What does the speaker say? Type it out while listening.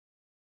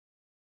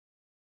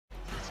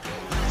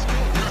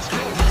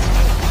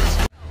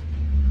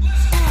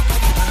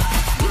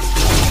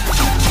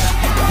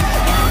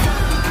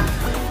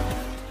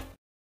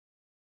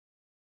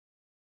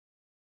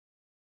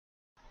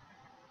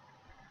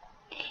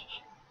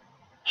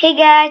Hey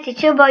guys,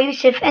 it's your boy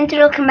Yusuf and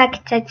welcome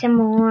back to some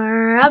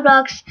more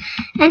Roblox.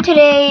 And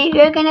today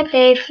we're gonna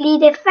play Flee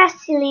the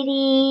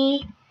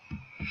Facility.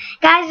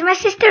 Guys, my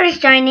sister is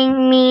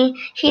joining me.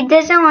 She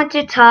doesn't want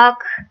to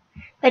talk,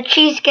 but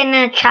she's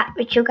gonna chat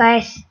with you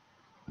guys.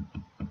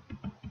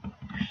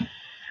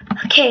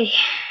 Okay.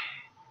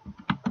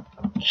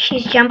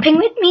 She's jumping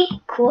with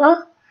me.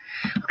 Cool.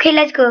 Okay,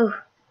 let's go.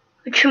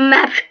 Which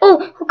map?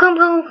 Oh,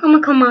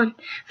 come on.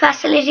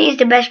 Facility is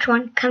the best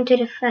one. Come to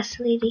the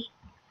facility.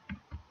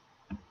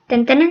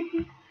 Dun, dun,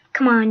 dun.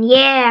 Come on,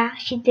 yeah,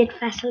 she did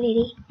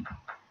facility.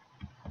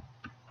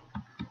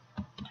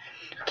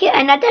 Okay,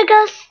 another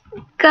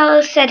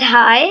girl said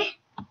hi.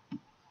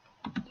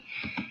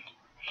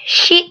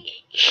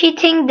 She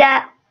think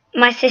that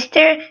my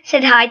sister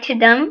said hi to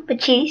them,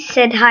 but she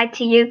said hi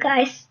to you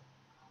guys.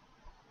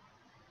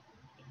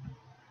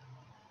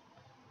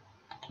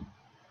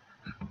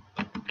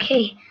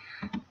 Okay,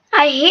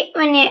 I hate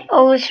when it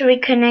always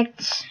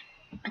reconnects,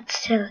 but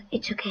still,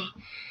 it's okay.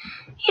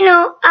 You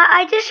know,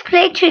 I just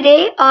played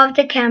today off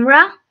the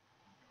camera.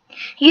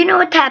 You know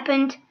what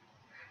happened?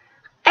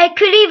 I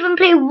could even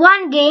play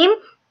one game,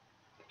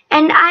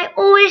 and I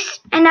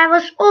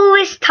was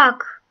always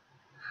stuck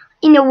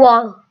in a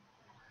wall.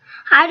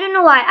 I don't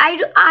know why.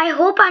 I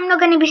hope I'm not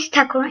gonna be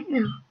stuck right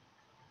now.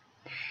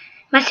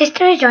 My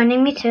sister is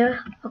joining me too.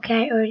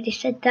 Okay, I already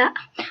said that.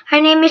 Her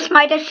name is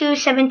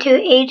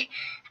Maida2728.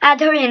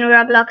 Add her in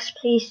Roblox,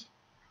 please.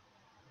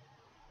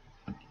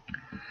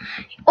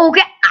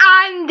 Okay,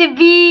 I'm the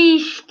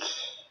beast.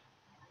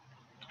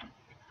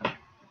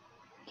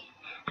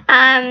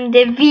 I'm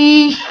the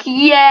beast.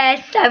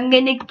 Yes, I'm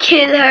gonna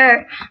kill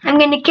her. I'm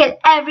gonna kill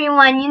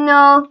everyone, you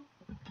know.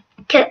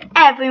 Kill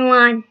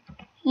everyone.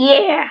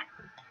 Yeah.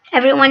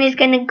 Everyone is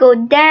gonna go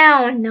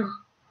down.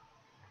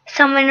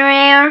 Someone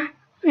rare?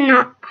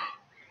 No.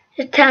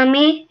 Just tell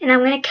me and I'm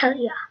gonna kill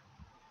ya.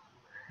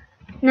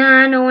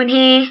 Nah, no one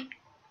here.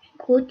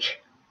 Good.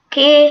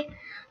 Okay.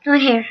 No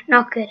one here.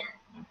 Not good.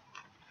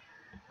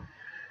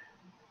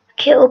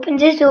 Okay, open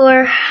this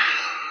door.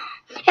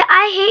 Yeah,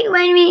 I hate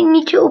when we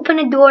need to open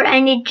a door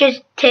and it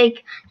just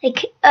takes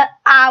like an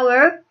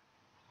hour.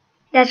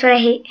 That's what I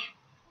hate.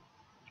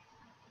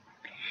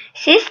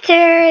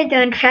 Sister,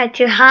 don't try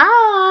to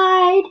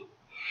hide.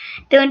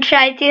 Don't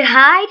try to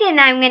hide and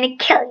I'm gonna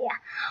kill ya.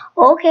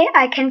 Okay,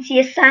 I can see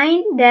a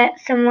sign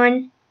that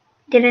someone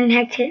didn't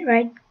hack it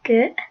right.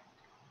 Good.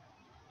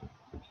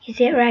 Is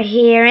it right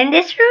here in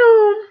this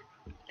room?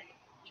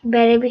 You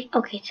better be.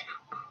 Okay, it's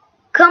not.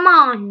 Come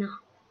on.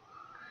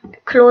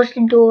 Close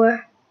the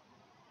door.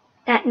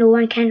 That no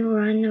one can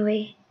run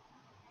away.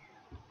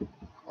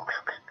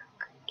 Okay.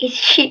 Is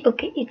she?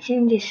 Okay, it's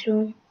in this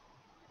room.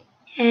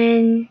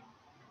 And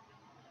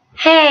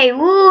hey,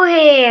 who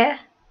here?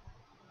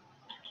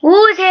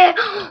 Who's here?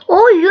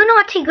 Oh, you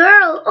naughty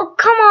girl. Oh,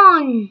 come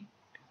on.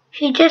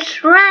 She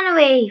just ran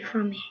away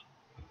from me.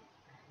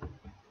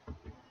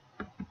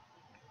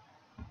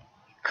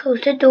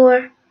 Close the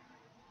door.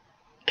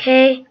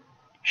 Okay.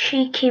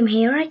 She came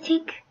here, I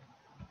think.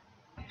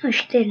 No,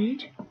 she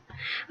didn't.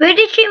 Where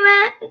did she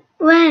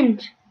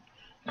went?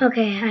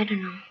 Okay, I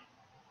don't know.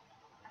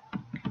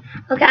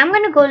 Okay, I'm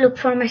gonna go look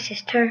for my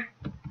sister.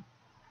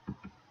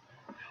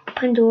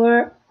 Open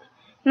door.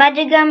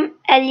 Magicum,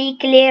 Ellie,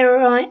 Clear,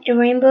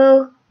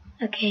 Rainbow.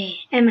 Okay,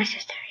 and my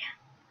sister,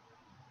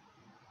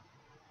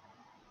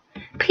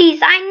 yeah.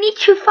 Please, I need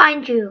to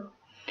find you.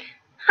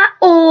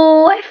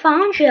 Oh, I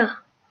found you.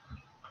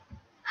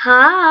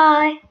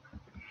 Hi.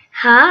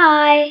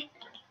 Hi.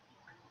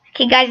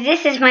 Okay, guys,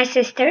 this is my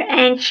sister,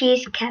 and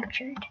she's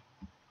captured.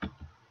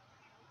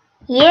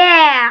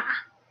 Yeah.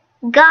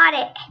 Got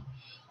it.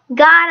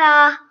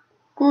 Gotta.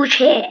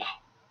 Gucci.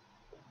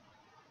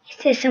 Is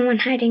there someone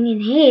hiding in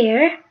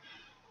here?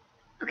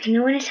 Okay,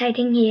 no one is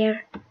hiding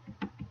here.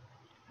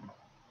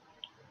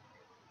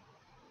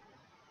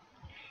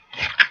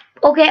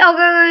 Okay,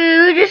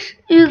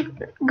 you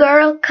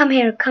girl, come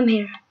here.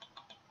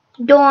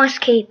 Don't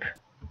escape.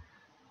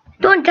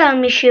 Don't tell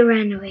me she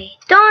ran away.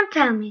 Don't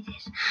tell me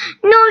this.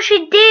 No,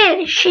 she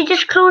did. She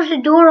just closed the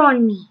door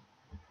on me.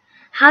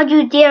 How'd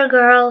you dare,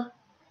 girl?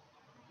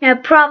 You're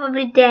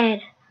probably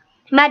dead.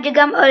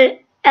 Magicum or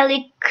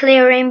Ellie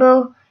Clear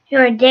Rainbow,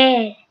 you're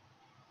dead.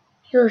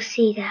 You'll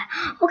see that.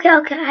 Okay,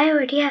 I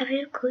already have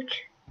it. Good.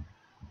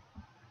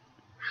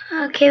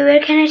 Okay, where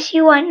can I see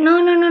one?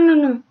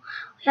 No.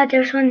 Yeah,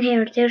 there's one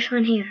here.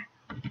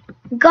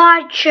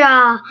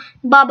 Gotcha.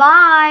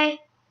 Bye-bye.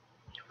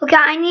 Okay,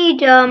 I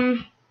need,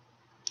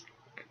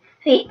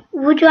 wait,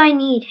 what do I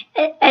need?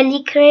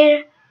 Ellie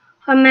Clear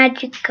or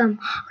Magicum?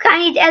 Okay, I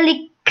need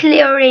Ellie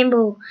Clear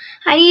Rainbow.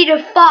 I need her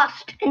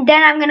fast, and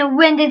then I'm gonna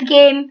win this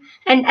game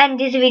and end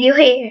this video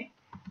here.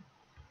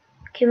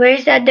 Okay,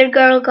 where's the other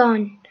girl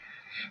gone?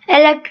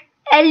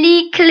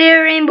 Ellie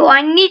Clear Rainbow,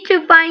 I need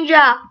to find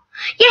ya.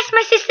 Yes,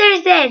 my sister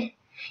is dead.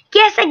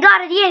 Yes, I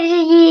got it.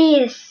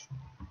 Yes.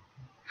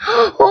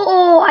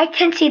 Oh, I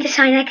can see the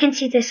sign.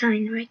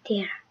 Right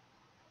there.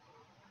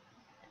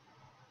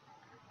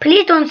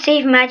 Please don't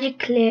save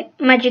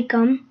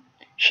Magicum.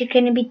 She's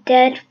gonna be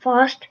dead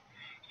fast.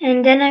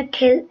 And then I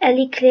killed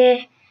Ellie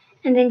Claire,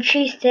 and then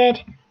she's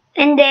dead,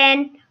 and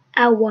then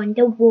I won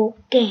the war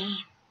game.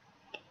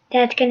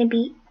 That's gonna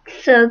be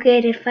so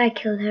good if I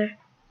kill her.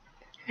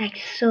 Like,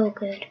 so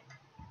good.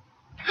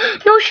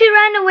 No, she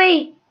ran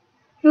away.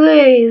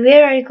 Wait,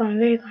 where are you going?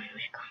 Where are you going? Where are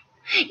you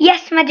going?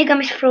 Yes, Magic Gum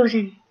is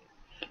frozen.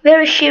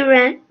 Where is she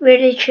ran? Where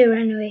did she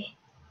run away?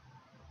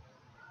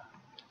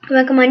 Come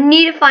on, come on. I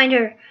need to find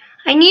her.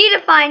 I need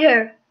to find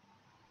her.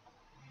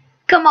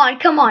 Come on,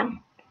 come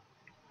on.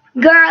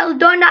 Girl,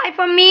 don't die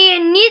for me. I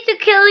need to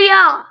kill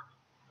ya.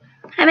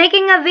 I'm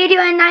making a video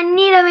and I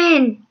need to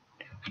win.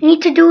 I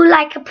need to do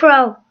like a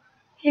pro.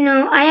 You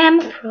know, I am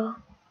a pro.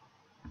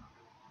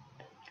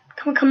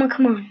 Come on, come on,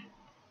 come on.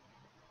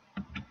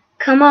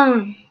 Come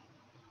on.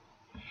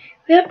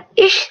 Where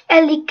is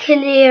Ellie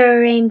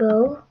Clear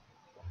Rainbow?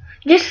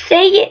 Just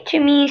say it to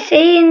me.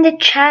 Say it in the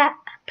chat,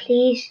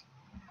 please.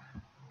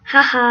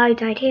 Haha, I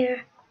died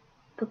here.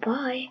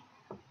 Bye-bye.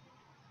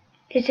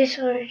 Is this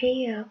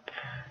already up?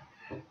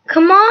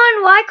 Come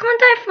on, why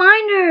can't I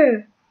find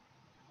her?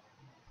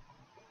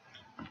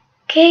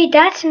 Okay,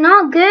 that's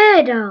not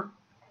good.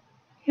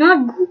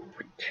 Not good.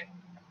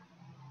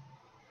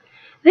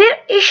 Where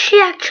is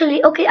she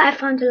actually? Okay, I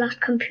found the last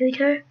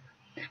computer.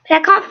 But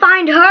I can't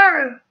find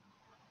her.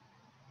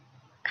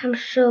 I'm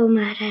so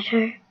mad at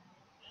her.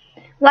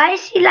 Why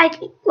is she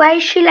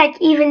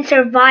like even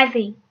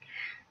surviving?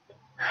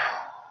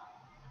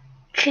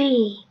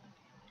 Gee.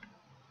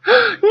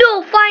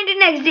 No, find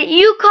an exit.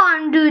 You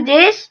can't do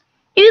this.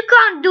 You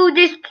can't do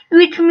this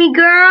with me,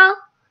 girl.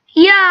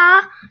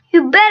 Yeah,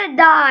 you better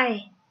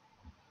die.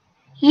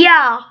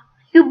 Yeah,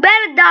 you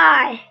better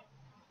die.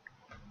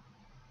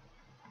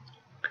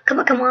 Come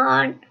on, come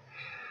on.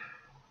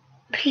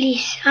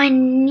 Please, I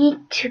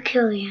need to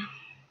kill you.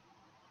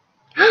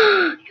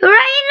 You're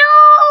right,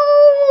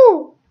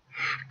 no!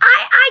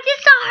 I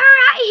just saw her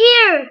right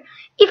here.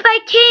 If I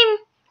came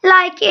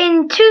like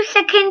in 2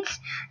 seconds,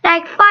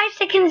 like 5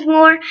 seconds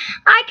more,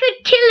 I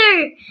could kill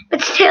her.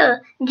 But still,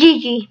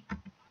 GG.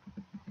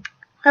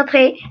 Well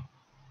played.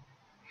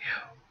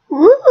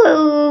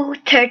 Ooh,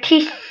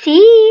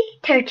 30C,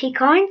 30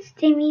 coins,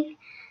 they mean.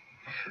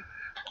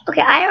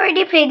 Okay, I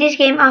already played this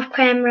game off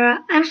camera.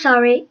 I'm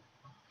sorry.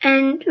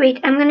 And wait,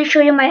 I'm gonna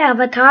show you my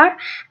avatar.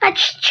 I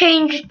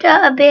changed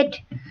a bit.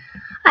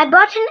 I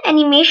bought an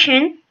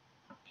animation,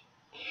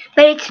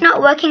 but it's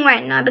not working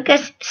right now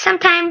because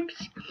sometimes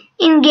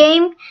in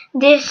game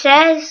this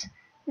says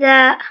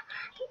that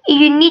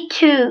you need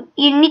to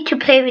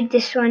play with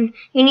this one.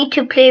 You need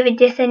to play with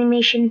this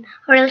animation,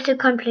 or else you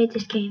can't play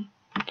this game.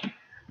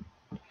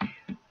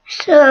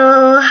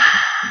 So,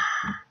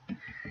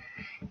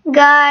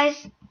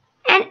 guys,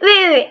 and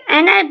wait,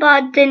 and I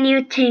bought the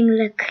new thing.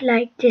 Look,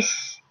 like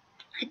this.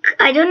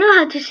 I don't know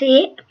how to say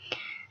it.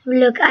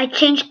 Look, I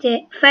changed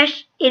it.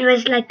 First, it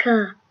was like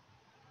a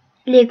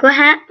Lego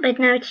hat, but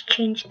now it's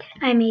changed.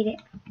 I made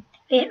it.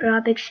 8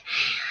 Robux.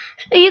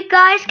 So you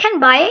guys can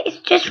buy it. It's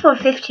just for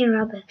 15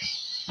 Robux.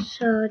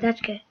 So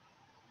that's good.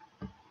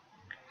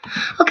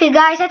 Okay,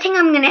 guys, I think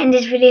I'm gonna end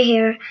this video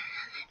here.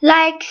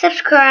 Like,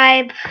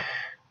 subscribe,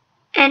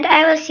 and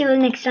I will see you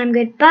next time.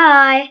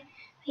 Goodbye.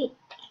 Wait.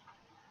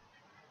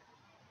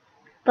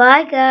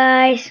 Bye,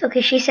 guys.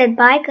 Okay, she said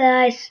bye,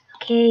 guys.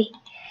 Okay.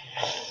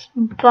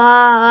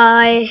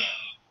 Bye.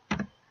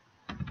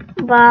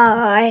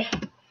 Bye.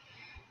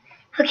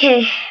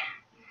 Okay.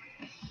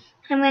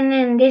 I'm gonna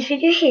end this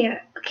video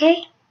here.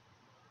 Okay.